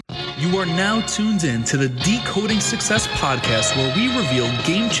You are now tuned in to the Decoding Success podcast, where we reveal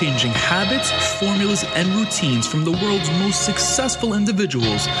game-changing habits, formulas, and routines from the world's most successful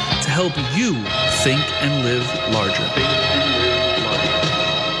individuals to help you think and live larger.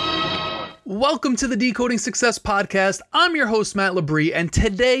 Welcome to the Decoding Success podcast. I'm your host, Matt Labrie, and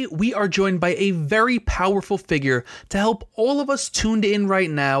today we are joined by a very powerful figure to help all of us tuned in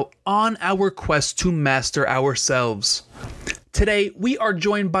right now on our quest to master ourselves. Today, we are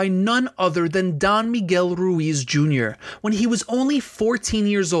joined by none other than Don Miguel Ruiz Jr. When he was only 14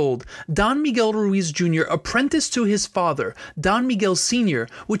 years old, Don Miguel Ruiz Jr. apprenticed to his father, Don Miguel Sr.,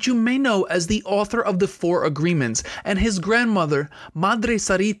 which you may know as the author of the Four Agreements, and his grandmother, Madre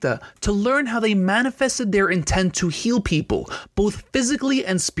Sarita, to learn how they manifested their intent to heal people, both physically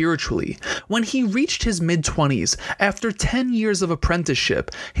and spiritually. When he reached his mid-20s, after 10 years of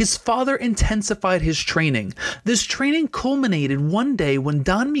apprenticeship, his father intensified his training. This training culminated one day when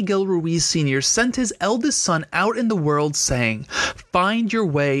Don Miguel Ruiz Sr. sent his eldest son out in the world saying, "Find your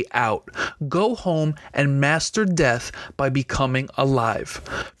way out. Go home and master death by becoming alive."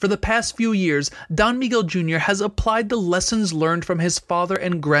 For the past few years, Don Miguel Jr. has applied the lessons learned from his father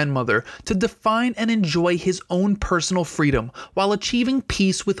and grandmother to define and enjoy his own personal freedom while achieving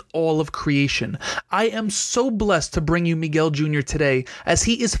peace with all of creation. I am so blessed to bring you Miguel Jr. today, as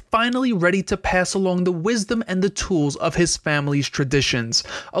he is finally ready to pass along the wisdom and the tools of his family's traditions.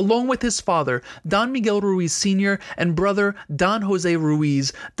 Along with his father, Don Miguel Ruiz Sr., and brother, Don Jose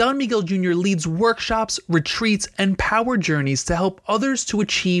Ruiz, Don Miguel Jr. leads workshops, retreats, and power journeys to help others to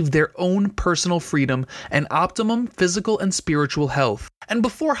achieve their own personal freedom and optimum physical and spiritual health. And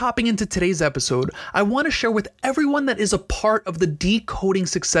before hopping into today's episode, I want to share with everyone that is a part of the Decoding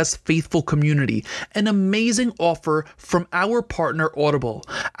Success Faithful community an amazing offer from our partner Audible.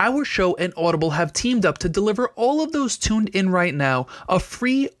 Our show and Audible have teamed up to deliver all of those tuned in right now a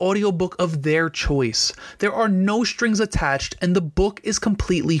free audiobook of their choice. There are no strings attached, and the book is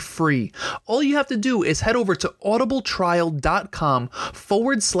completely free. All you have to do is head over to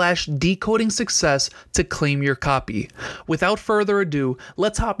audibletrial.com/decoding success to claim your copy. Without further ado,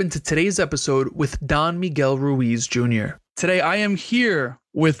 let's hop into today's episode with Don Miguel Ruiz Jr. Today, I am here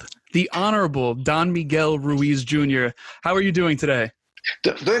with the Honorable Don Miguel Ruiz Jr. How are you doing today?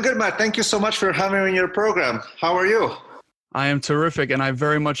 Doing good, Matt. Thank you so much for having me in your program. How are you? I am terrific, and I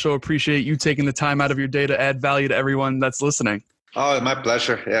very much so appreciate you taking the time out of your day to add value to everyone that's listening. Oh, my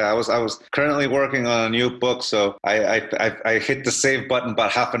pleasure. Yeah, I was currently working on a new book, so I hit the save button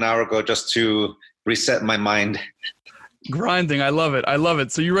about half an hour ago just to reset my mind. Grinding. I love it.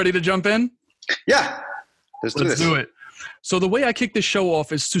 So you ready to jump in? Yeah. Let's do it. So the way I kick this show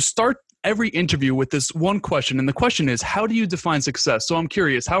off is to start every interview with this one question. And the question is, how do you define success? So I'm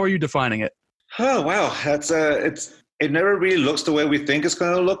curious, how are you defining it? Oh, wow. It never really looks the way we think it's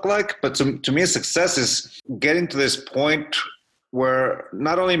going to look like. But to me, success is getting to this point where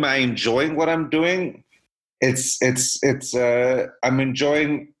not only am I enjoying what I'm doing, I'm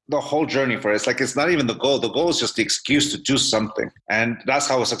enjoying the whole journey for it. It's like, it's not even the goal. The goal is just the excuse to do something. And that's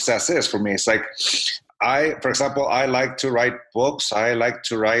how a success is for me. It's like, for example, I like to write books. I like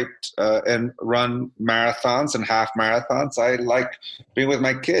to write and run marathons and half marathons. I like being with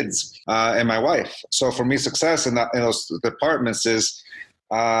my kids and my wife. So for me, success in those departments is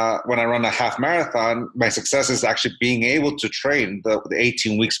when I run a half marathon, my success is actually being able to train the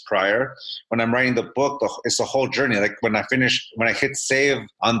 18 weeks prior. When I'm writing the book, it's the whole journey. Like when I hit save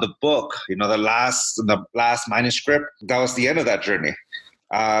on the book, the last manuscript, that was the end of that journey.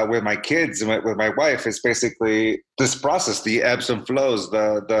 With my kids and with my wife, it's basically this process, the ebbs and flows,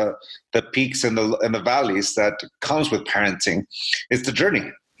 the peaks and the valleys that comes with parenting. It's the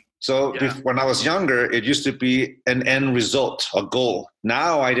journey. So when I was younger, it used to be an end result, a goal.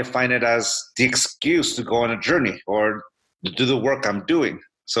 Now I define it as the excuse to go on a journey or to do the work I'm doing.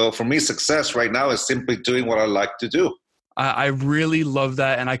 So for me, success right now is simply doing what I like to do. I really love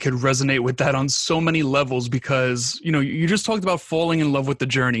that, and I could resonate with that on so many levels because, you just talked about falling in love with the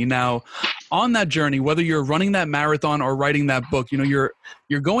journey. Now, on that journey, whether you're running that marathon or writing that book, you're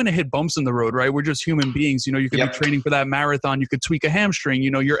going to hit bumps in the road, right? We're just human beings. You could be training for that marathon. You could tweak a hamstring.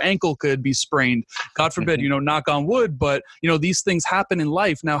 Your ankle could be sprained. God forbid, knock on wood. But, these things happen in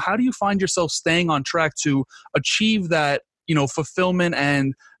life. Now, how do you find yourself staying on track to achieve that, fulfillment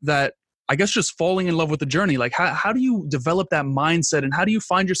and that, I guess, just falling in love with the journey? Like, how do you develop that mindset, and how do you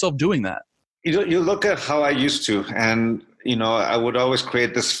find yourself doing that? You look at how I used to, and I would always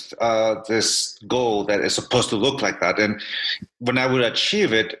create this goal that is supposed to look like that. And when I would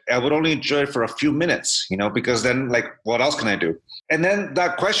achieve it, I would only enjoy it for a few minutes, because then like, what else can I do? And then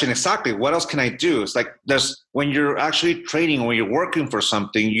that question, exactly, what else can I do? It's like when you're actually training, when you're working for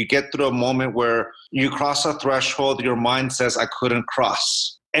something, you get through a moment where you cross a threshold, your mind says, I couldn't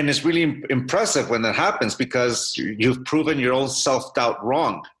cross. And it's really impressive when that happens because you've proven your own self-doubt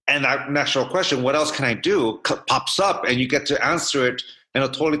wrong. And that natural question, what else can I do, pops up, and you get to answer it in a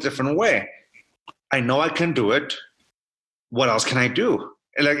totally different way. I know I can do it. What else can I do?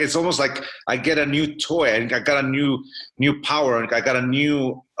 And like, it's almost like I get a new toy, and I got a new power, and I got a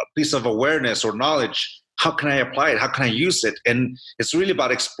new piece of awareness or knowledge. How can I apply it? How can I use it? And it's really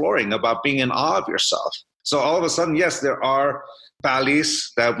about exploring, about being in awe of yourself. So all of a sudden, yes, there are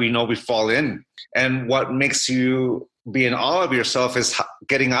valleys that we know we fall in. And what makes you be in awe of yourself is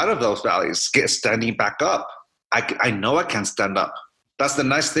getting out of those valleys, standing back up. I know I can stand up. That's the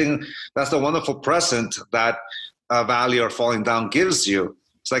nice thing. That's the wonderful present that a valley or falling down gives you.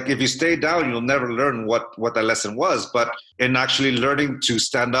 It's like if you stay down, you'll never learn what the lesson was. But in actually learning to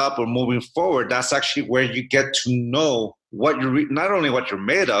stand up or moving forward, that's actually where you get to know not only what you're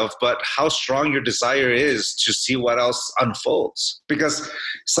made of, but how strong your desire is to see what else unfolds. Because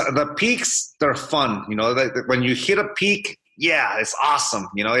the peaks, they're fun. When you hit a peak, yeah, it's awesome.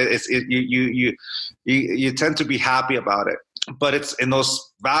 You tend to be happy about it. But it's in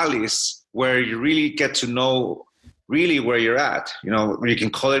those valleys where you really get to know really where you're at. You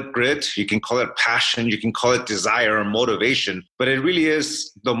can call it grit, you can call it passion, you can call it desire or motivation, but it really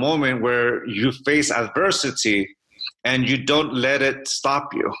is the moment where you face adversity and you don't let it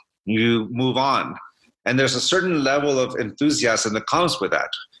stop you. You move on. And there's a certain level of enthusiasm that comes with that.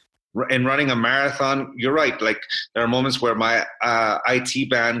 In running a marathon, you're right. Like there are moments where my IT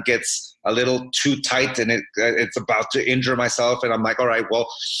band gets a little too tight and it's about to injure myself. And I'm like, all right, well,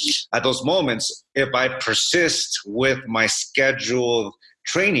 at those moments, if I persist with my scheduled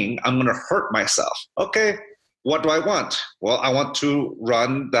training, I'm going to hurt myself. Okay, what do I want? Well, I want to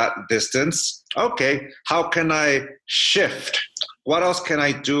run that distance. Okay, how can I shift? What else can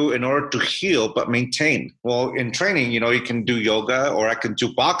I do in order to heal but maintain? Well, in training, you can do yoga, or I can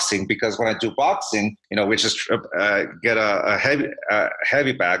do boxing, because when I do boxing, which is get a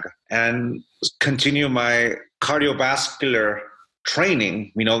heavy bag and continue my cardiovascular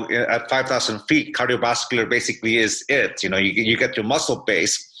training, at 5,000 feet, cardiovascular basically is it. You get your muscle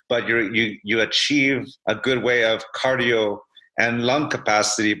base, but you achieve a good way of cardio and lung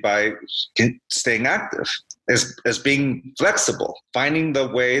capacity by staying active. As being flexible, finding the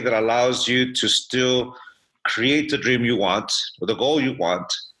way that allows you to still create the dream you want or the goal you want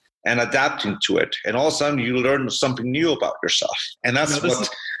and adapting to it. And all of a sudden you learn something new about yourself. And that's what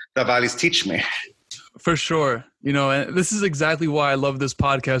the valleys teach me. For sure. And this is exactly why I love this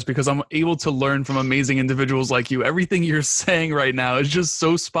podcast, because I'm able to learn from amazing individuals like you. Everything you're saying right now is just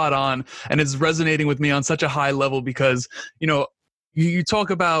so spot on, and it's resonating with me on such a high level because, you talk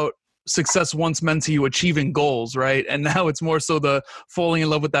about success once meant to you achieving goals, right? And now it's more so the falling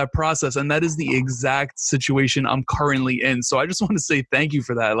in love with that process. And that is the exact situation I'm currently in. So I just want to say thank you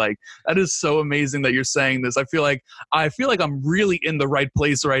for that. Like, that is so amazing that you're saying this. I feel like I'm really in the right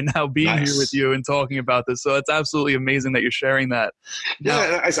place right now being here with you and talking about this. So it's absolutely amazing that you're sharing that.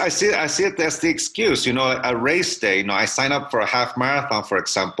 Yeah, I see it as the excuse, a race day. I sign up for a half marathon, for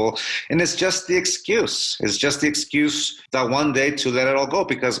example, and it's just the excuse. It's just the excuse that one day to let it all go,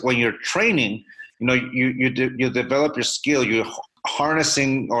 because when you're training, you develop your skill, you're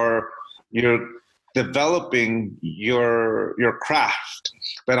harnessing or you're developing your craft.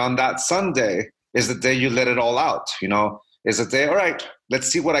 But on that Sunday is the day you let it all out, is the day, all right, let's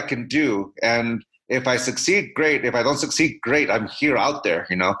see what I can do. And if I succeed, great. If I don't succeed, great. I'm here out there,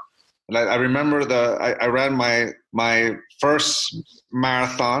 Like I remember I ran my first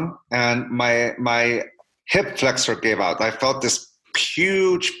marathon and my hip flexor gave out. I felt this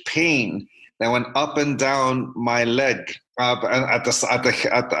huge pain that went up and down my leg at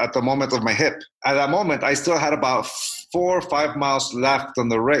the moment of my hip. At that moment, I still had about 4 or 5 miles left on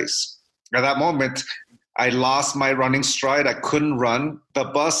the race. At that moment, I lost my running stride. I couldn't run. The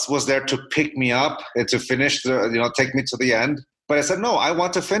bus was there to pick me up and to finish take me to the end. But I said, no, I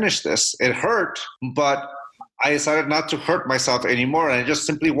want to finish this. It hurt, but I decided not to hurt myself anymore. And I just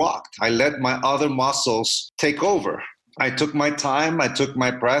simply walked. I let my other muscles take over. I took my time. I took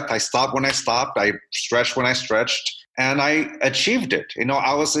my breath. I stopped when I stopped. I stretched when I stretched, and I achieved it.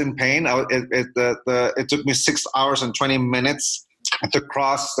 I was in pain. It took me 6 hours and 20 minutes to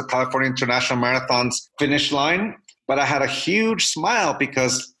cross the California International Marathon's finish line, but I had a huge smile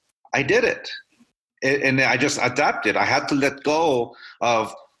because I did it. and I just adapted. I had to let go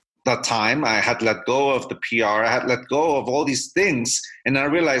of the time. I had to let go of the PR. I had to let go of all these things. And I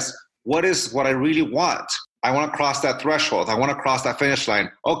realized, what is what I really want? I want to cross that threshold. I want to cross that finish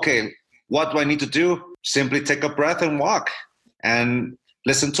line. Okay, what do I need to do? Simply take a breath and walk and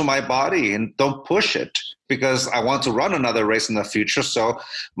listen to my body and don't push it, because I want to run another race in the future. So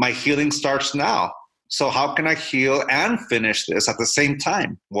my healing starts now. So how can I heal and finish this at the same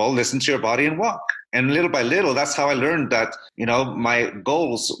time? Well, listen to your body and walk. And little by little, that's how I learned that, my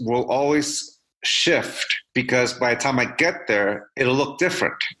goals will always shift, because by the time I get there, it'll look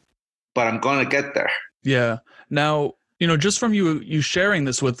different, but I'm going to get there. Yeah. Now, just from you sharing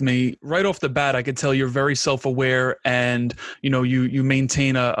this with me right off the bat, I could tell you're very self-aware and, you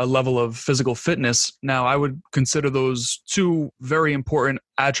maintain a level of physical fitness. Now, I would consider those two very important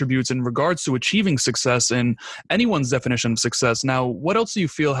attributes in regards to achieving success in anyone's definition of success. Now, what else do you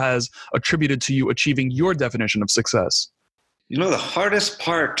feel has attributed to you achieving your definition of success? The hardest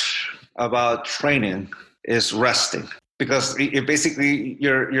part about training is resting. Because it basically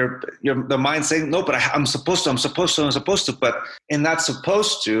you're the mind saying, no, but I'm supposed to. But in that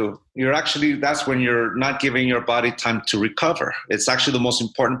supposed to, that's when you're not giving your body time to recover. It's actually the most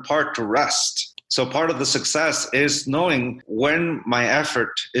important part, to rest. So part of the success is knowing when my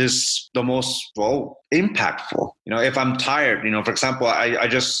effort is the most, impactful. If I'm tired, for example, I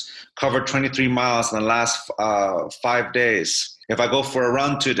just covered 23 miles in the last 5 days. If I go for a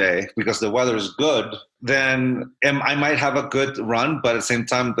run today because the weather is good, then I might have a good run, but at the same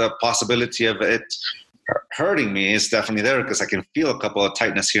time, the possibility of it hurting me is definitely there, because I can feel a couple of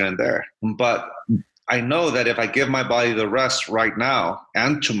tightness here and there. But I know that if I give my body the rest right now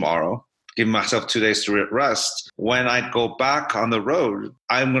and tomorrow, give myself 2 days to rest, when I go back on the road,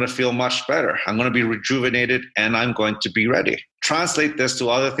 I'm going to feel much better. I'm going to be rejuvenated and I'm going to be ready. Translate this to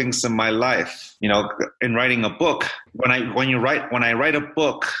other things in my life. In writing a book, when I write a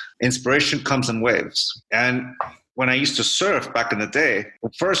book, inspiration comes in waves. And when I used to surf back in the day,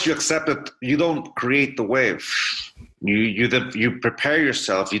 first you accept that you don't create the wave. You prepare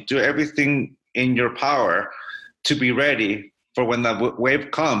yourself. You do everything in your power to be ready for when the wave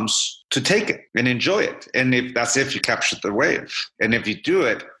comes, to take it and enjoy it. And if you capture the wave, and if you do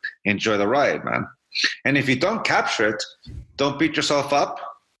it, enjoy the ride, man. And if you don't capture it, don't beat yourself up.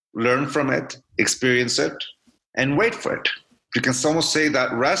 Learn from it, experience it, and wait for it. You can almost say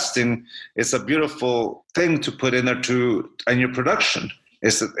that resting is a beautiful thing to put in there in your production.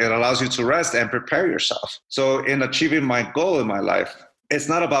 It allows you to rest and prepare yourself. So in achieving my goal in my life, it's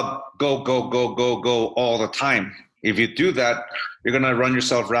not about go all the time. If you do that, you're going to run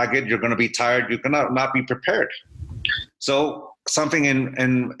yourself ragged. You're going to be tired. You're going to not be prepared. So something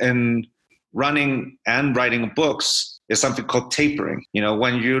in running and writing books is something called tapering.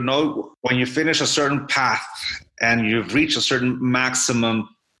 When you finish a certain path and you've reached a certain maximum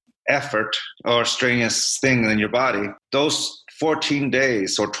effort or strenuous thing in your body, those 14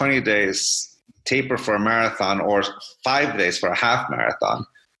 days or 20 days taper for a marathon, or 5 days for a half marathon,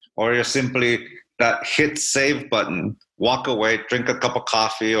 or you're simply that hit save button, walk away, drink a cup of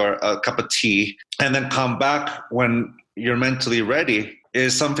coffee or a cup of tea, and then come back when you're mentally ready,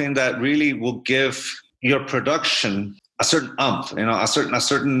 is something that really will give your production a certain umph, a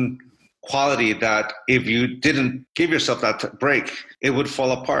certain quality that if you didn't give yourself that break, it would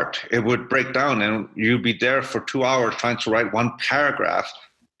fall apart. It would break down and you'd be there for 2 hours trying to write one paragraph.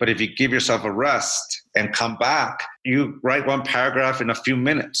 But if you give yourself a rest and come back, you write one paragraph in a few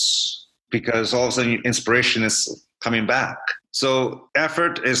minutes, because all of a sudden inspiration is coming back. So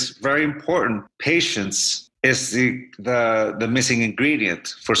effort is very important. Patience is the missing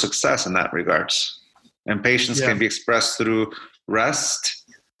ingredient for success in that regards. And patience can be expressed through rest.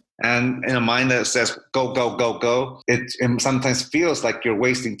 And in a mind that says, go, go, go, go, it sometimes feels like you're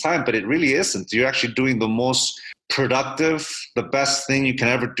wasting time, but it really isn't. You're actually doing the most productive, the best thing you can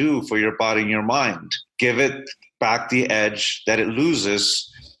ever do for your body and your mind. Give it back the edge that it loses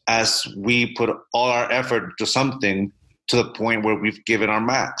as we put all our effort into something to the point where we've given our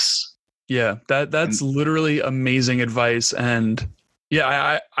max. Yeah, that's literally amazing advice. And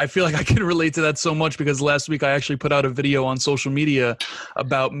yeah, I feel like I can relate to that so much, because last week I actually put out a video on social media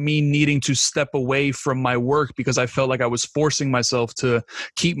about me needing to step away from my work because I felt like I was forcing myself to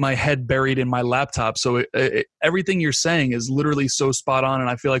keep my head buried in my laptop. So everything you're saying is literally so spot on. And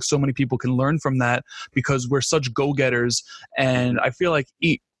I feel like so many people can learn from that, because we're such go-getters. And I feel like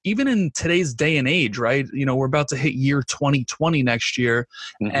even in today's day and age, right? We're about to hit year 2020 next year.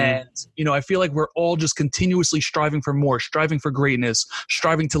 Mm-hmm. And, I feel like we're all just continuously striving for more, striving for greatness,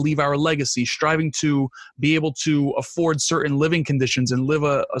 striving to leave our legacy, striving to be able to afford certain living conditions and live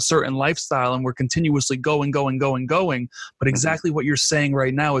a certain lifestyle. And we're continuously going. But exactly what you're saying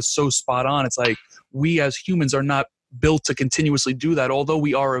right now is so spot on. It's like we as humans are not built to continuously do that, although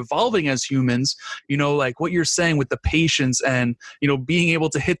we are evolving as humans. Like what you're saying with the patience and being able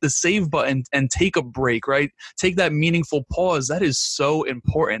to hit the save button and take a break, right? Take that meaningful pause. That is so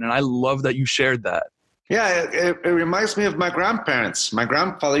important, and I love that you shared that. Yeah, it reminds me of my grandparents. My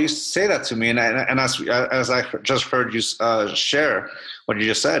grandfather used to say that to me, and as I just heard you share what you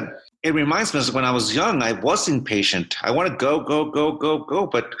just said, it reminds me of when I was young. I was impatient. I want to go,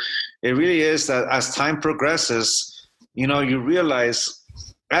 but it really is that as time progresses, you realize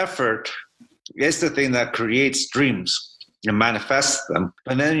effort is the thing that creates dreams and manifests them.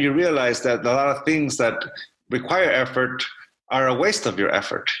 And then you realize that a lot of things that require effort are a waste of your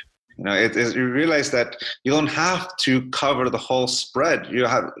effort. You realize that you don't have to cover the whole spread. You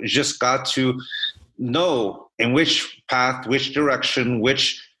just got to know in which path, which direction,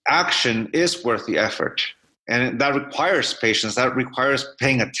 which action is worth the effort. And that requires patience. That requires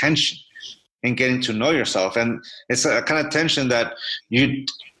paying attention and getting to know yourself. And it's a kind of tension that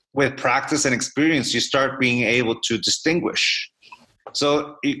with practice and experience, you start being able to distinguish.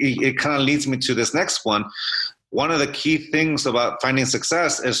 So it kind of leads me to this next one. One of the key things about finding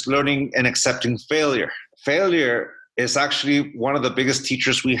success is learning and accepting failure. Failure is actually one of the biggest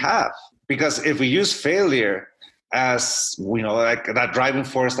teachers we have, because if we use failure as, like that driving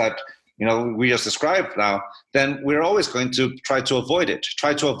force that, we just described now, then we're always going to try to avoid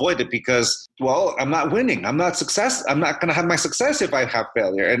it because, well, I'm not winning. I'm not going to have my success if I have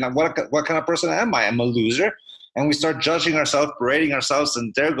failure. And what kind of person am I? I'm a loser. And we start judging ourselves, berating ourselves,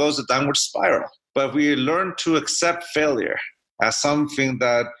 and there goes the downward spiral. But we learn to accept failure as something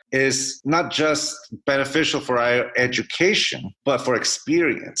that is not just beneficial for our education, but for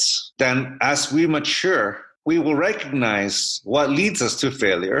experience. Then as we mature, we will recognize what leads us to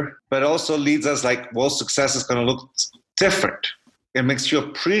failure, but also leads us success is going to look different. It makes you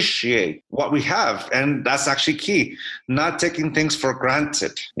appreciate what we have. And that's actually key, not taking things for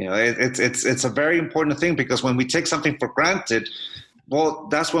granted. It's a very important thing, because when we take something for granted, well,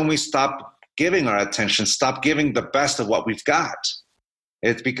 that's when we stop giving our attention, stop giving the best of what we've got.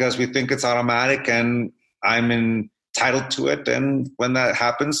 It's because we think it's automatic and I'm entitled to it. And when that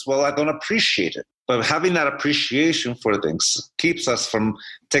happens, well, I don't appreciate it. But having that appreciation for things keeps us from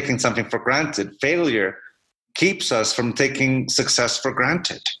taking something for granted. Failure keeps us from taking success for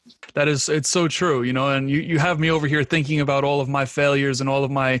granted. It's so true, and you have me over here thinking about all of my failures and all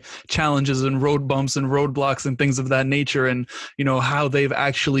of my challenges and road bumps and roadblocks and things of that nature, and, how they've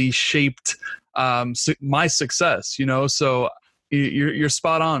actually shaped my success, so you're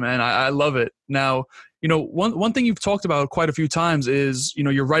spot on, man. I love it. Now, one thing you've talked about quite a few times is,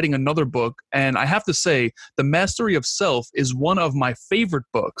 you're writing another book. And I have to say, The Mastery of Self is one of my favorite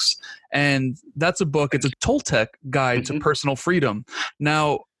books. And that's a book, it's a Toltec guide to personal freedom.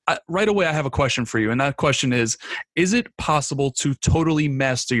 Now, right away, I have a question for you. And that question is it possible to totally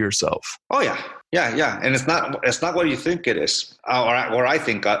master yourself? Oh, yeah. Yeah. And it's not what you think it is, or I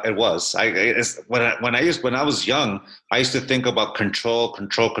think it was. When I was young, I used to think about control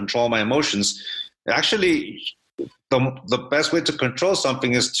my emotions. Actually, the best way to control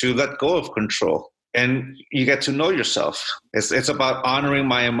something is to let go of control, and you get to know yourself. It's about honoring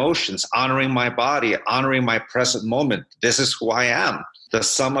my emotions, honoring my body, honoring my present moment. This is who I am, the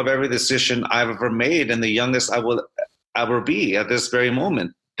sum of every decision I've ever made, and the youngest I will ever be at this very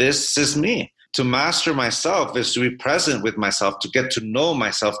moment. This is me. To master myself is to be present with myself, to get to know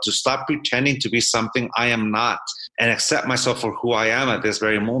myself, to stop pretending to be something I am not, and accept myself for who I am at this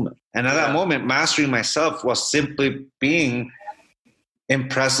very moment. And at that moment, mastering myself was simply being in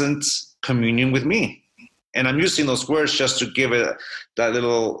present communion with me. And I'm using those words just to give it that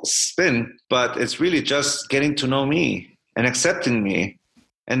little spin, but it's really just getting to know me and accepting me.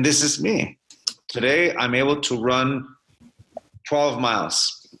 And this is me. Today, I'm able to run 12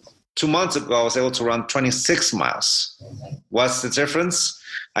 miles. 2 months ago, I was able to run 26 miles. What's the difference?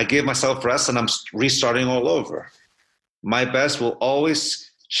 I gave myself rest and I'm restarting all over. My best will always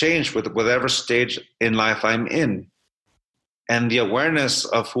change with whatever stage in life I'm in. And the awareness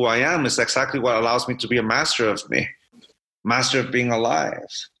of who I am is exactly what allows me to be a master of me, master of being alive.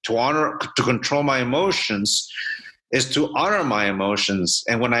 To control my emotions is to honor my emotions.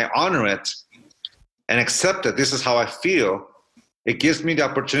 And when I honor it and accept that this is how I feel, it gives me the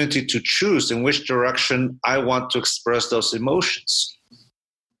opportunity to choose in which direction I want to express those emotions.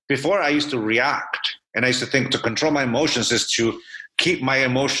 Before I used to react, and I used to think to control my emotions is to keep my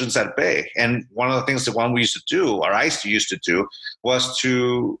emotions at bay. And one of the things that we used to do, or I used to do, was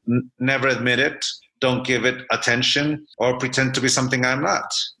to never admit it, don't give it attention, or pretend to be something I'm not.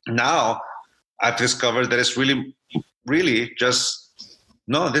 Now I've discovered that it's really just,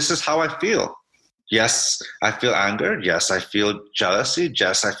 no, this is how I feel. Yes, I feel anger. Yes, I feel jealousy.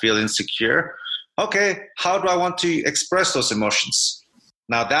 Yes, I feel insecure. Okay, how do I want to express those emotions?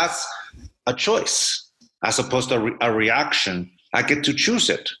 Now that's a choice as opposed to a reaction. I get to choose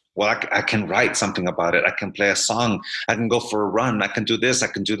it. Well, I can write something about it. I can play a song. I can go for a run. I can do this. I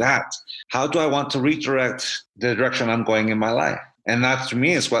can do that. How do I want to redirect the direction I'm going in my life? And that to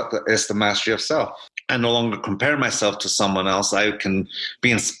me is what is the mastery of self. I no longer compare myself to someone else. I can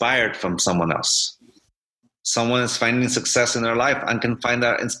be inspired from someone else. Someone is finding success in their life. I can find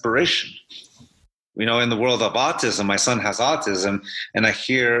that inspiration. You know, in the world of autism, my son has autism, and I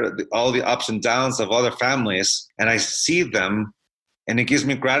hear all the ups and downs of other families, and I see them, and it gives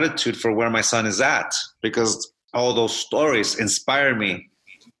me gratitude for where my son is at, because all those stories inspire me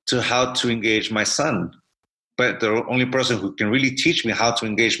to how to engage my son. But the only person who can really teach me how to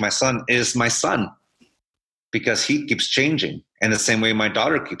engage my son is my son, because he keeps changing. And the same way my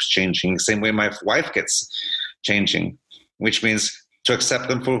daughter keeps changing, the same way my wife gets changing, which means to accept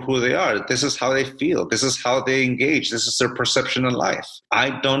them for who they are. This is how they feel. This is how they engage. This is their perception of life.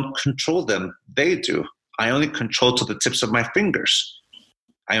 I don't control them. They do. I only control to the tips of my fingers.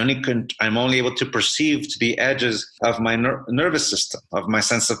 I'm only able to perceive to the edges of my nervous system, of my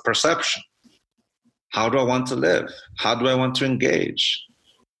sense of perception. How do I want to live? How do I want to engage?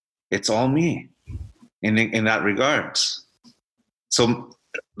 It's all me in that regard. So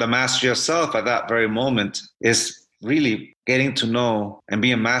the mastery of self at that very moment is really getting to know and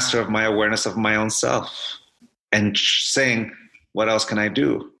be a master of my awareness of my own self and saying, what else can I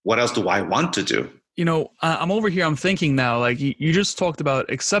do? What else do I want to do? You know, I'm over here, I'm thinking now, like you just talked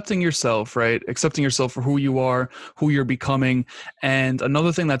about accepting yourself, right? Accepting yourself for who you are, who you're becoming. And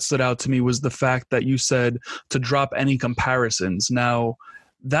another thing that stood out to me was the fact that you said to drop any comparisons. Now,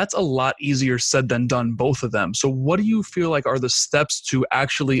 that's a lot easier said than done, both of them. So what do you feel like are the steps to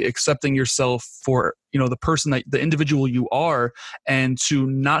actually accepting yourself for, you know, the person that the individual you are, and to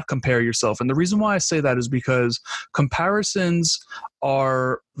not compare yourself? And the reason why I say that is because comparisons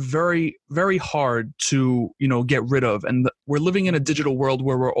are very, very hard to, you know, get rid of. And we're living in a digital world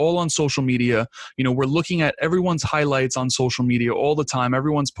where we're all on social media. You know, we're looking at everyone's highlights on social media all the time.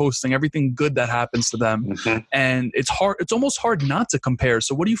 Everyone's posting everything good that happens to them. Mm-hmm. And it's hard. It's almost hard not to compare.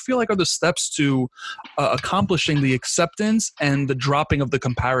 So what do you feel like are the steps to accomplishing the acceptance and the dropping of the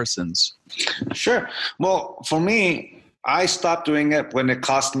comparisons? Sure. Well, for me, I stopped doing it when it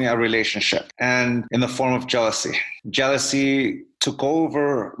cost me a relationship, and in the form of jealousy. Jealousy took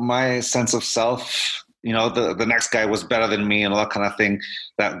over my sense of self. You know, the next guy was better than me and all that kind of thing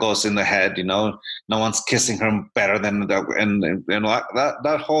that goes in the head. You know, no one's kissing her better than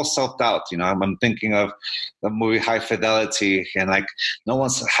that whole self-doubt. You know, I'm thinking of the movie High Fidelity, and like no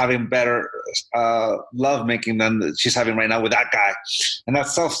one's having better love making than she's having right now with that guy, and that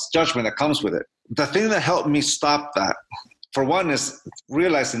self-judgment that comes with it. The thing that helped me stop that, for one, is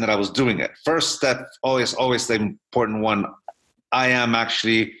realizing that I was doing it. First step, always the important one. I am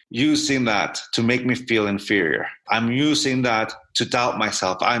actually using that to make me feel inferior. I'm using that to doubt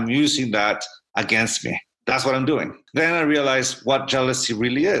myself. I'm using that against me. That's what I'm doing. Then I realized what jealousy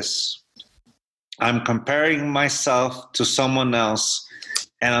really is. I'm comparing myself to someone else,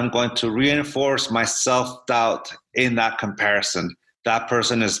 and I'm going to reinforce my self-doubt in that comparison. That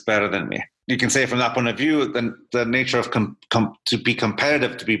person is better than me. You can say from that point of view, then the nature of to be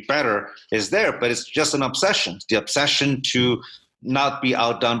competitive, to be better is there, but it's just an obsession. The obsession to not be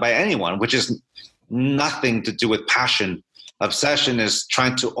outdone by anyone, which is nothing to do with passion. Obsession is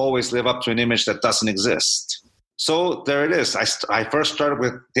trying to always live up to an image that doesn't exist. So there it is. I first started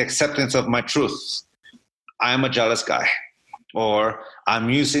with the acceptance of my truth. I'm a jealous guy, or I'm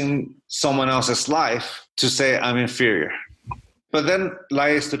using someone else's life to say I'm inferior. But then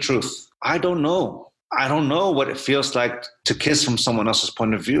lies the truth. I don't know. I don't know what it feels like to kiss from someone else's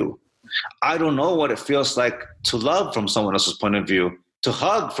point of view. I don't know what it feels like to love from someone else's point of view, to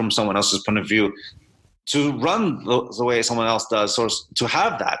hug from someone else's point of view, to run the way someone else does, or to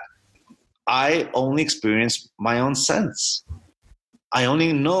have that. I only experience my own sense. I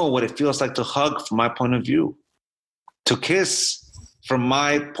only know what it feels like to hug from my point of view, to kiss from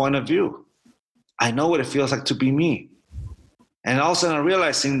my point of view. I know what it feels like to be me. And also I'm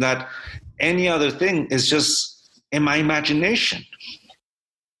realizing that any other thing is just in my imagination.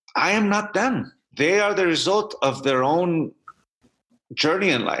 I am not them. They are the result of their own journey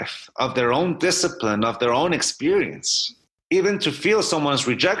in life, of their own discipline, of their own experience, even to feel someone's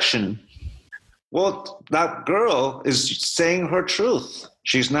rejection, well, that girl is saying her truth.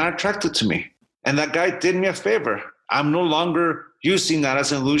 She's not attracted to me. And that guy did me a favor. I'm no longer using that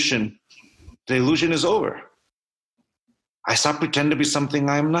as an illusion. The illusion is over. I stop pretending to be something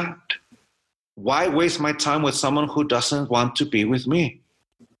I'm not. Why waste my time with someone who doesn't want to be with me?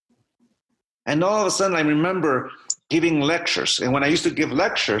 And all of a sudden, I remember giving lectures. And when I used to give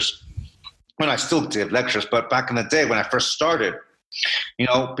lectures, when I still give lectures, but back in the day when I first started,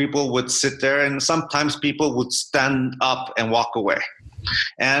 people would sit there and sometimes people would stand up and walk away.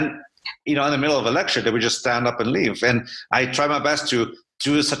 And, in the middle of a lecture, they would just stand up and leave. And I try my best to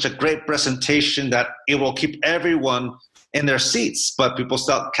do such a great presentation that it will keep everyone in their seats, but people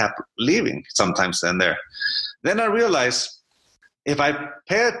still kept leaving sometimes and there. Then I realized if I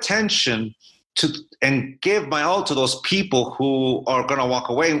pay attention to and give my all to those people who are going to walk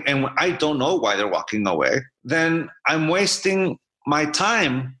away, and I don't know why they're walking away, then I'm wasting my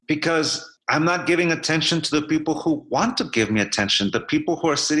time because I'm not giving attention to the people who want to give me attention, the people who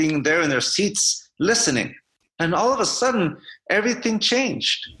are sitting there in their seats listening. And all of a sudden, everything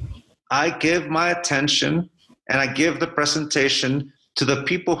changed. I give my attention and I give the presentation to the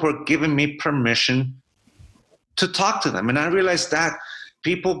people who are giving me permission to talk to them. And I realized that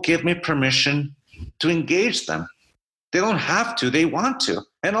people give me permission to engage them. They don't have to, they want to.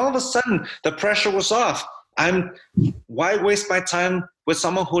 And all of a sudden, the pressure was off. Why waste my time with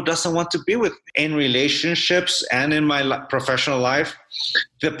someone who doesn't want to be with me? In relationships and in my professional life,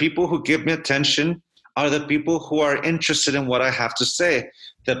 the people who give me attention are the people who are interested in what I have to say.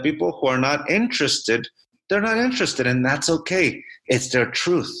 The people who are not interested, they're not interested, and that's okay. It's their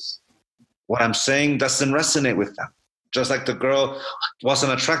truth. What I'm saying doesn't resonate with them. Just like the girl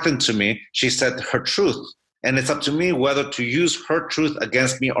wasn't attracted to me, she said her truth. And it's up to me whether to use her truth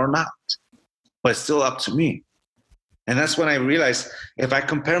against me or not. But it's still up to me. And that's when I realized if I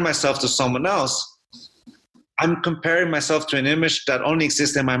compare myself to someone else, I'm comparing myself to an image that only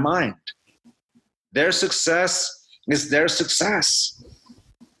exists in my mind. Their success is their success.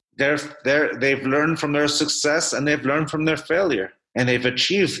 They've learned from their success and they've learned from their failure. And they've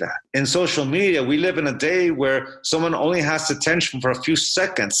achieved that. In social media, we live in a day where someone only has attention for a few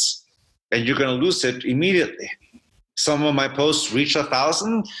seconds and you're going to lose it immediately. Some of my posts reach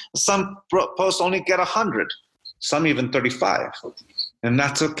 1,000. Some posts only get 100. Some even 35. And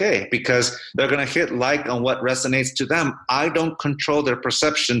that's okay because they're going to hit like on what resonates to them. I don't control their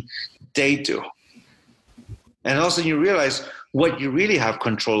perception. They do. And also you realize what you really have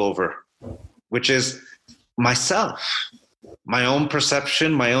control over, which is myself, my own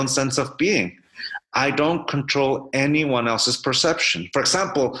perception, my own sense of being. I don't control anyone else's perception. For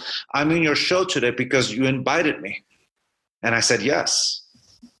example, I'm in your show today because you invited me. And I said yes.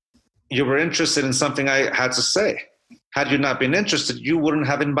 You were interested in something I had to say. Had you not been interested, you wouldn't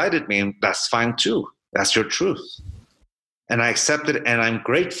have invited me. And that's fine too. That's your truth. And I accept it and I'm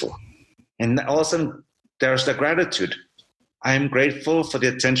grateful. And all of a sudden, there's the gratitude. I am grateful for the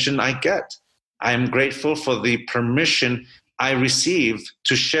attention I get. I am grateful for the permission I receive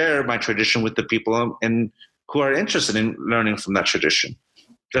to share my tradition with the people who are interested in learning from that tradition.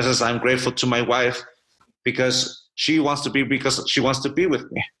 Just as I'm grateful to my wife because she wants to be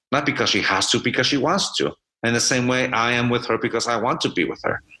with me, not because she has to, because she wants to. And the same way I am with her because I want to be with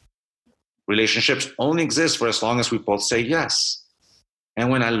her. Relationships only exist for as long as we both say yes.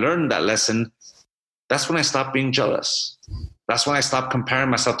 And when I learned that lesson, that's when I stopped being jealous. That's when I stopped comparing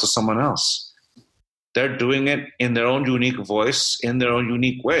myself to someone else. They're doing it in their own unique voice, in their own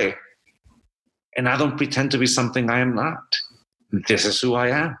unique way. And I don't pretend to be something I am not. This is who I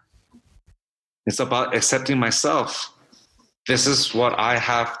am. It's about accepting myself. This is what I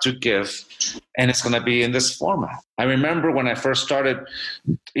have to give, and it's going to be in this format. I remember when I first started,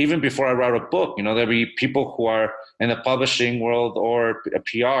 even before I wrote a book, there'd be people who are in the publishing world or a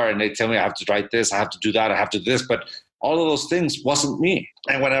PR, and they tell me I have to write this, I have to do that, I have to do this, but all of those things wasn't me.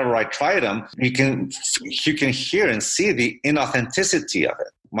 And whenever I try them, you can hear and see the inauthenticity of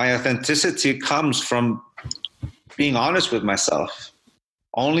it. My authenticity comes from being honest with myself,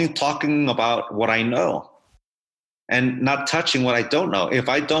 only talking about what I know and not touching what I don't know. If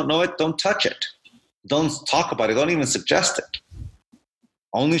I don't know it, don't touch it. Don't talk about it. Don't even suggest it.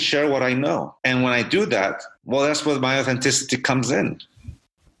 Only share what I know. And when I do that, well, that's where my authenticity comes in.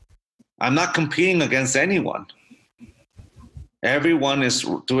 I'm not competing against anyone. Everyone is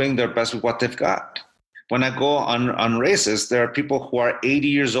doing their best with what they've got. When I go on races, there are people who are 80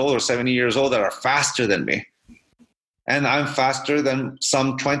 years old or 70 years old that are faster than me. And I'm faster than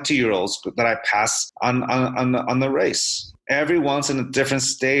some 20-year-olds that I pass on the race. everyone's in a different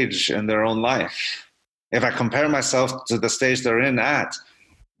stage in their own life. If I compare myself to the stage they're in at,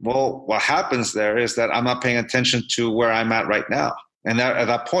 well, what happens there is that I'm not paying attention to where I'm at right now. And at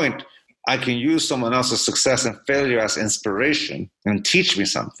that point, I can use someone else's success and failure as inspiration and teach me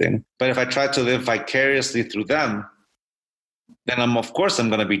something. But if I try to live vicariously through them, then I'm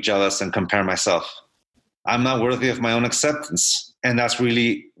going to be jealous and compare myself. I'm not worthy of my own acceptance. And that's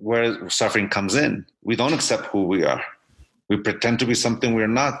really where suffering comes in. We don't accept who we are. We pretend to be something we're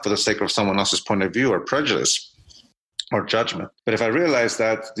not for the sake of someone else's point of view or prejudice or judgment. But if I realize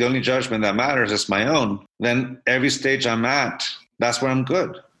that the only judgment that matters is my own, then every stage I'm at, that's where I'm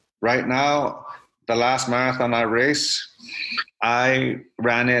good. Right now, the last marathon I raced, I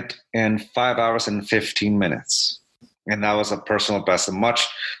ran it in 5 hours and 15 minutes. And that was a personal best,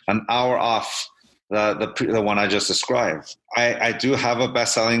 an hour off the one I just described. I do have a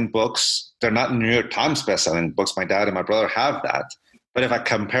best-selling books. They're not New York Times best-selling books. My dad and my brother have that. But if I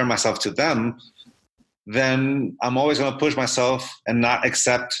compare myself to them, then I'm always going to push myself and not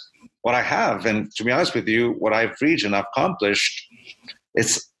accept what I have. And to be honest with you, what I've reached and accomplished,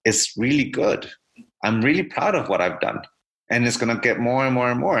 it's really good. I'm really proud of what I've done. And it's going to get more and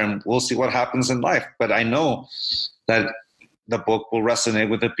more and more. And we'll see what happens in life. But I know that the book will resonate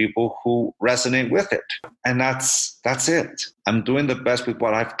with the people who resonate with it. And that's it. I'm doing the best with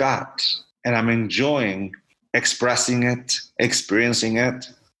what I've got. And I'm enjoying expressing it, experiencing it,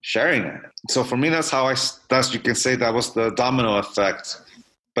 sharing it. So for me, that's you can say that was the domino effect.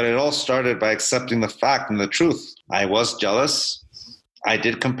 But it all started by accepting the fact and the truth. I was jealous. I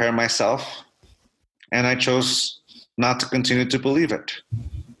did compare myself. And I chose not to continue to believe it.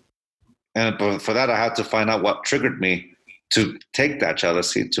 And for that, I had to find out what triggered me to take that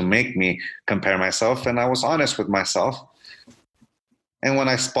jealousy, to make me compare myself. And I was honest with myself. And when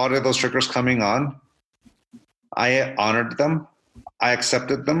I spotted those triggers coming on, I honored them, I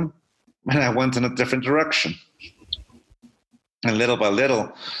accepted them, and I went in a different direction. And little by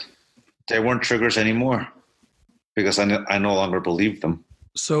little, they weren't triggers anymore because I no longer believed them.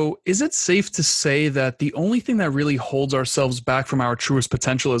 So is it safe to say that the only thing that really holds ourselves back from our truest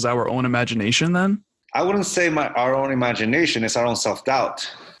potential is our own imagination then? I wouldn't say our own imagination, it's our own self-doubt.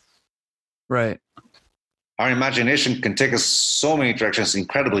 Right. Our imagination can take us so many directions,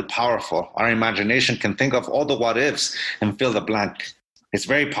 incredibly powerful. Our imagination can think of all the what ifs and fill the blank. It's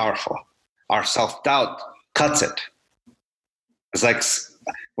very powerful. Our self-doubt cuts it. It's like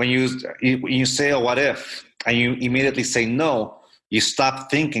when you say a what if and you immediately say no, you stop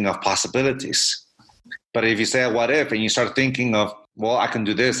thinking of possibilities. But if you say a what if and you start thinking of, well, I can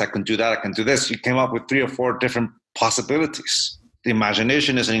do this, I can do that, I can do this, you came up with 3 or 4 different possibilities. The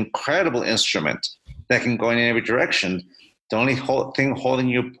imagination is an incredible instrument that can go in every direction. The only thing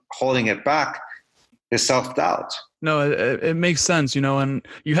holding it back is self-doubt. No, it makes sense, and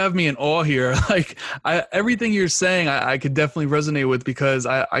you have me in awe here. Like everything you're saying, I could definitely resonate with because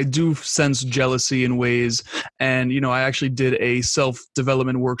I do sense jealousy in ways. And, I actually did a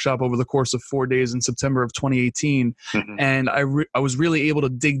self-development workshop over the course of 4 days in September of 2018. Mm-hmm. And I was really able to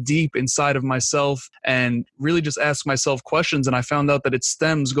dig deep inside of myself and really just ask myself questions. And I found out that it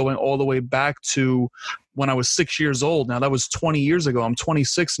stems going all the way back to when I was 6 years old. Now, that was 20 years ago. I'm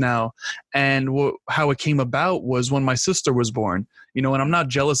 26 now. And how it came about was when my sister was born, and I'm not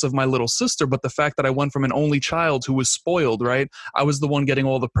jealous of my little sister, but the fact that I went from an only child who was spoiled, right? I was the one getting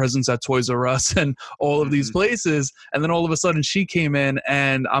all the presents at Toys R Us and all of these places. And then all of a sudden she came in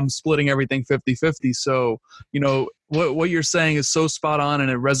and I'm splitting everything 50-50. So, what you're saying is so spot on and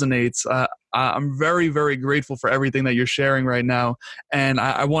it resonates. I'm very, very grateful for everything that you're sharing right now. And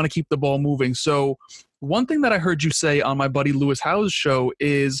I want to keep the ball moving. So one thing that I heard you say on my buddy Lewis Howe's show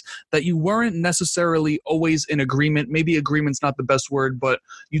is that you weren't necessarily always in agreement. Maybe agreement's not the best word, but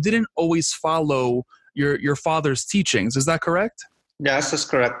you didn't always follow your father's teachings. Is that correct? Yes, that's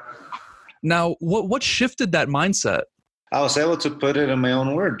correct. Now, what shifted that mindset? I was able to put it in my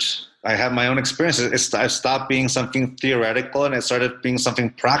own words. I had my own experiences. I stopped being something theoretical and it started being something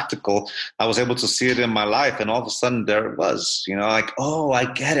practical. I was able to see it in my life, and all of a sudden there it was. Oh, I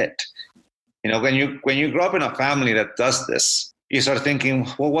get it. When you grow up in a family that does this, you start thinking,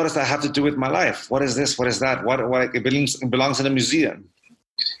 well, what does that have to do with my life? What is this? What is that? What it belongs in a museum.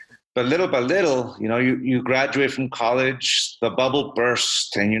 But little by little, you graduate from college, the bubble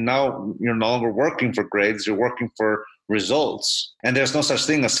bursts, and you're no longer working for grades. You're working for results. And there's no such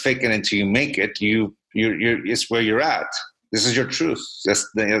thing as fake it until you make it. It's where you're at. This is your truth. That's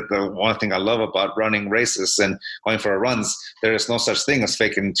the one thing I love about running races and going for runs. There is no such thing as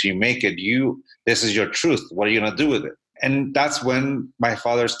fake it until you make it. This is your truth. What are you going to do with it? And that's when my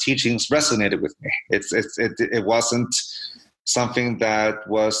father's teachings resonated with me. It wasn't something that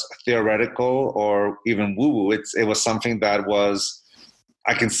was theoretical or even woo-woo. It was something that was,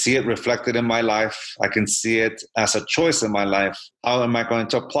 I can see it reflected in my life. I can see it as a choice in my life. How am I going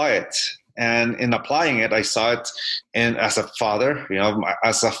to apply it? And in applying it, I saw it as a father.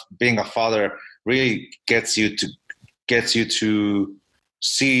 Being a father really gets you to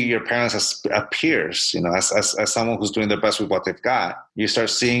see your parents as peers, as someone who's doing their best with what they've got. You start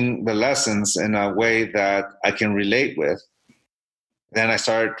seeing the lessons in a way that I can relate with. Then I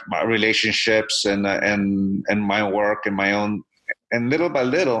start my relationships and my work and my own. And little by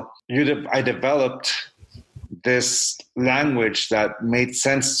little, I developed this language that made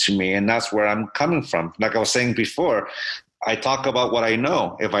sense to me. And that's where I'm coming from. Like I was saying before, I talk about what I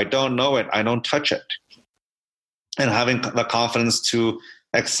know. If I don't know it, I don't touch it. And having the confidence to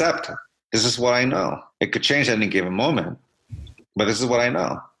accept, this is what I know. It could change at any given moment, but this is what I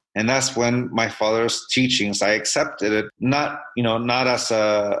know. And that's when my father's teachings, I accepted it, not as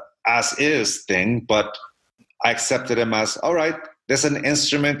a as is thing, but I accepted him as, all right, there's an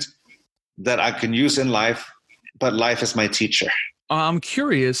instrument that I can use in life, but life is my teacher. I'm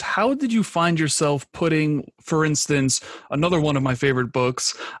curious, how did you find yourself putting, for instance, another one of my favorite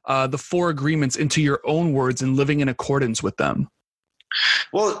books, The Four Agreements, into your own words and living in accordance with them?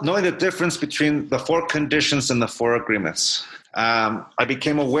 Well, knowing the difference between the four conditions and the four agreements, I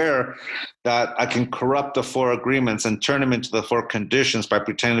became aware that I can corrupt the four agreements and turn them into the four conditions by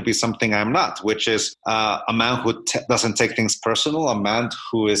pretending to be something I'm not, which is a man who doesn't take things personal, a man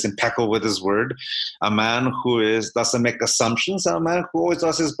who is impeccable with his word, a man who doesn't make assumptions, and a man who always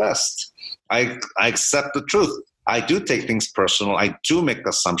does his best. I accept the truth. I do take things personal. I do make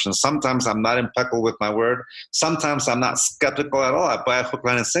assumptions. Sometimes I'm not impeccable with my word. Sometimes I'm not skeptical at all. I buy a hook,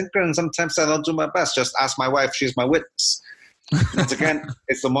 line, and sinker, and sometimes I don't do my best. Just ask my wife. She's my witness. Once again,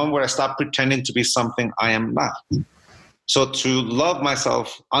 it's the moment where I stop pretending to be something I am not. So to love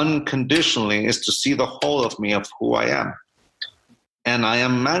myself unconditionally is to see the whole of me, of who I am. And I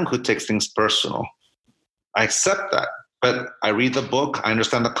am a man who takes things personal. I accept that. But I read the book, I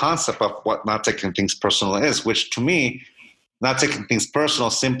understand the concept of what not taking things personal is, which to me, not taking things personal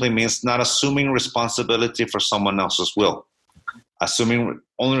simply means not assuming responsibility for someone else's will, assuming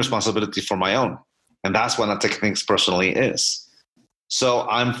only responsibility for my own. And that's what not taking things personally is. So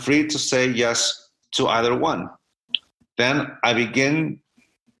I'm free to say yes to either one. Then I begin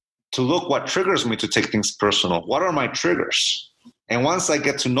to look what triggers me to take things personal. What are my triggers? And once I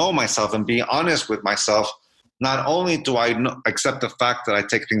get to know myself and be honest with myself, not only do I accept the fact that I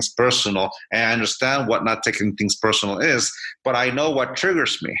take things personal and I understand what not taking things personal is, but I know what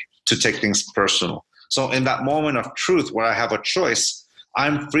triggers me to take things personal. So in that moment of truth where I have a choice,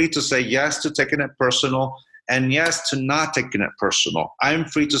 I'm free to say yes to taking it personal and yes to not taking it personal. I'm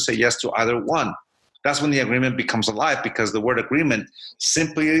free to say yes to either one. That's when the agreement becomes alive, because the word agreement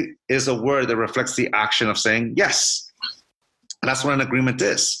simply is a word that reflects the action of saying yes. That's what an agreement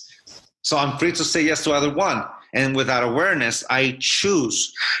is. So I'm free to say yes to either one. And with that awareness, I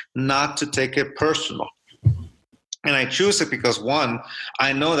choose not to take it personal. And I choose it because, one,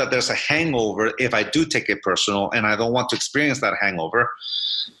 I know that there's a hangover if I do take it personal, and I don't want to experience that hangover.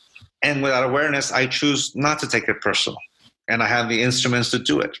 And with that awareness, I choose not to take it personal. And I have the instruments to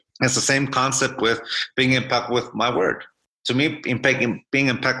do it. It's the same concept with being impeccable with my word. To me, being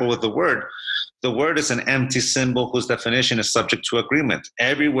impeccable with the word is an empty symbol whose definition is subject to agreement.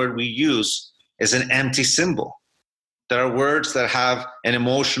 Every word we use is an empty symbol. There are words that have an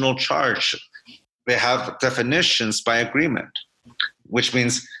emotional charge. They have definitions by agreement, which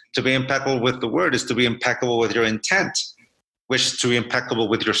means to be impeccable with the word is to be impeccable with your intent, which is to be impeccable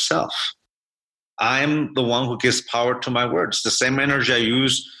with yourself. I'm the one who gives power to my words. The same energy I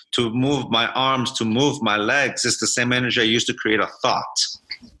use to move my arms, to move my legs, is the same energy I use to create a thought.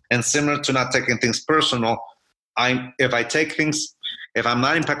 And similar to not taking things personal, if I'm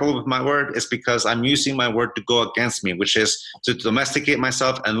not impeccable with my word, it's because I'm using my word to go against me, which is to domesticate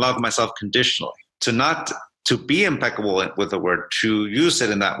myself and love myself conditionally. To be impeccable with the word, to use it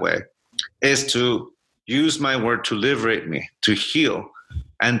in that way, is to use my word to liberate me, to heal,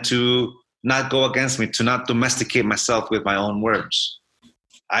 and to not go against me, to not domesticate myself with my own words.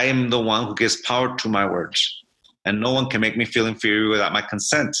 I am the one who gives power to my words. And no one can make me feel inferior without my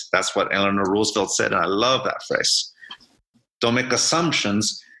consent. That's what Eleanor Roosevelt said, and I love that phrase. Don't make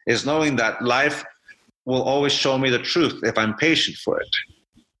assumptions is knowing that life will always show me the truth if I'm patient for it.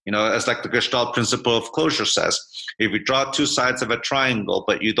 It's like the Gestalt principle of closure says, if you draw two sides of a triangle,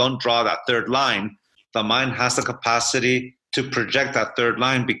 but you don't draw that third line, the mind has the capacity to project that third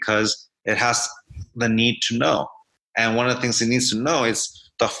line because it has the need to know. And one of the things it needs to know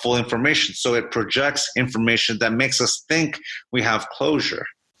is the full information. So it projects information that makes us think we have closure.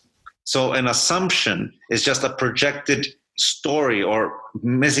 So an assumption is just a projected story or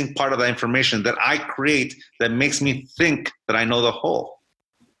missing part of that information that I create that makes me think that I know the whole.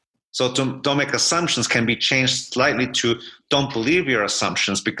 So don't make assumptions can be changed slightly to don't believe your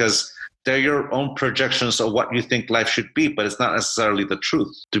assumptions, because they're your own projections of what you think life should be, but it's not necessarily the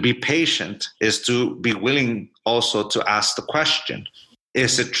truth. To be patient is to be willing also to ask the question,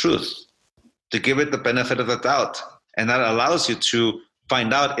 is it truth? To give it the benefit of the doubt. And that allows you to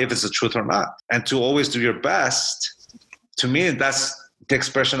find out if it's the truth or not. And to always do your best. To me, that's the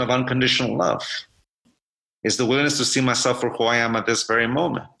expression of unconditional love. Is the willingness to see myself for who I am at this very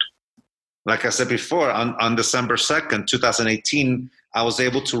moment. Like I said before, on December 2nd, 2018, I was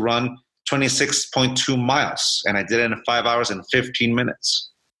able to run 26.2 miles, and I did it in 5 hours and 15 minutes.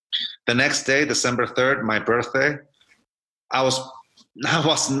 The next day, December 3rd, my birthday, I wasn't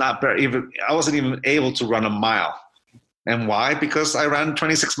even able to run a mile. And why? Because I ran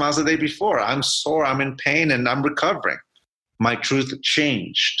 26 miles the day before. I'm sore, I'm in pain, and I'm recovering. My truth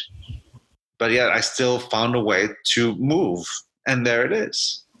changed. But yet I still found a way to move. And there it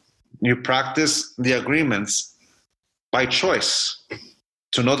is. You practice the agreements by choice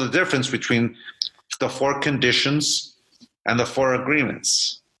to know the difference between the 4 conditions and the 4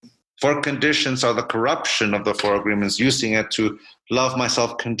 agreements. 4 conditions are the corruption of the 4 agreements, using it to love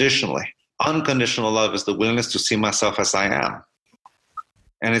myself conditionally. Unconditional love is the willingness to see myself as I am.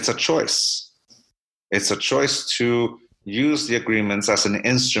 And it's a choice. It's a choice to use the agreements as an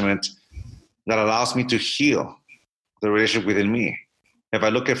instrument that allows me to heal the relationship within me. If I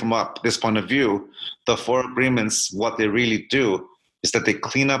look at it from this point of view, the 4 agreements, what they really do is that they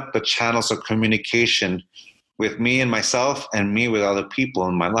clean up the channels of communication with me and myself and me with other people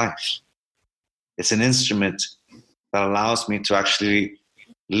in my life. It's an instrument that allows me to actually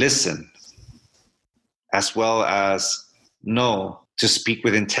listen as well as know to speak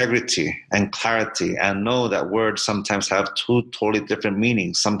with integrity and clarity and know that words sometimes have 2 totally different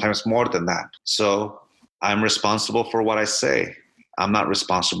meanings, sometimes more than that. So I'm responsible for what I say. I'm not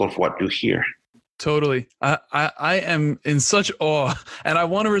responsible for what you hear. Totally. I am in such awe, and I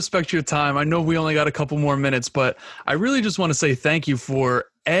want to respect your time. I know we only got a couple more minutes, but I really just want to say thank you for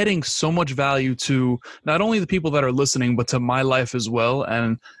adding so much value to not only the people that are listening, but to my life as well.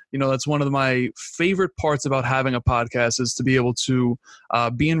 And, you know, that's one of my favorite parts about having a podcast is to be able to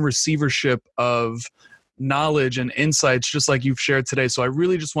be in receivership of knowledge and insights just like you've shared today. So I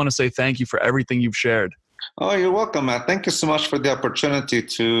really just want to say thank you for everything you've shared. Oh, you're welcome, Matt. Thank you so much for the opportunity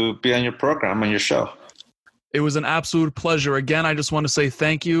to be on your program, on your show. It was an absolute pleasure. Again, I just want to say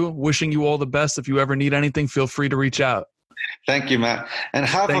thank you. Wishing you all the best. If you ever need anything, feel free to reach out. Thank you, Matt. And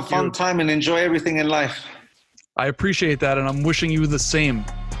have a fun time and enjoy everything in life. I appreciate that, and I'm wishing you the same.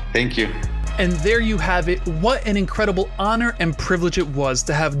 Thank you. And there you have it. What an incredible honor and privilege it was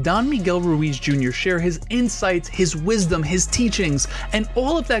to have Don Miguel Ruiz Jr. share his insights, his wisdom, his teachings, and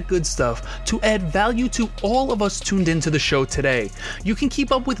all of that good stuff to add value to all of us tuned into the show today. You can keep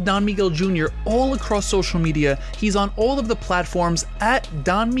up with Don Miguel Jr. all across social media. He's on all of the platforms at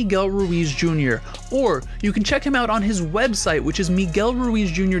Don Miguel Ruiz Jr. Or you can check him out on his website, which is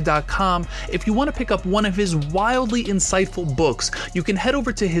miguelruizjr.com. If you want to pick up one of his wildly insightful books, you can head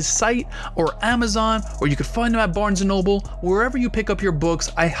over to his site or Amazon, or you could find them at Barnes & Noble. Wherever you pick up your books,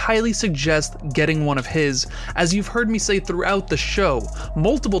 I highly suggest getting one of his. As you've heard me say throughout the show,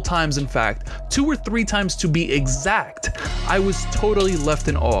 multiple times in fact, 2 or 3 times to be exact, I was totally left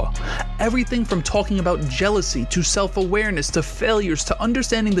in awe. Everything from talking about jealousy to self-awareness to failures to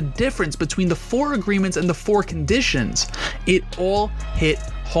understanding the difference between the 4 agreements and the 4 conditions, it all hit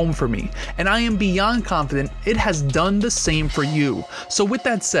home for me, and I am beyond confident it has done the same for you. So with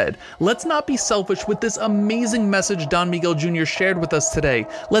that said, let's not be selfish with this amazing message Don Miguel Jr. shared with us today.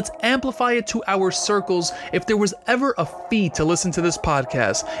 Let's amplify it to our circles. If there was ever a fee to listen to this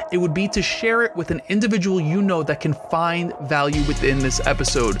podcast, it would be to share it with an individual you know that can find value within this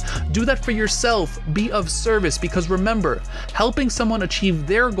episode. Do that for yourself. Be of service, because remember, helping someone achieve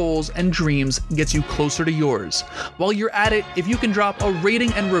their goals and dreams gets you closer to yours. While you're at it, if you can drop a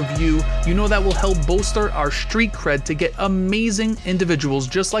rating and review, you know that will help bolster our street cred to get amazing individuals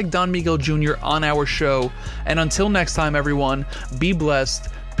just like Don Miguel Jr. on our show. And until next time, everyone, be blessed.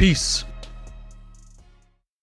 Peace.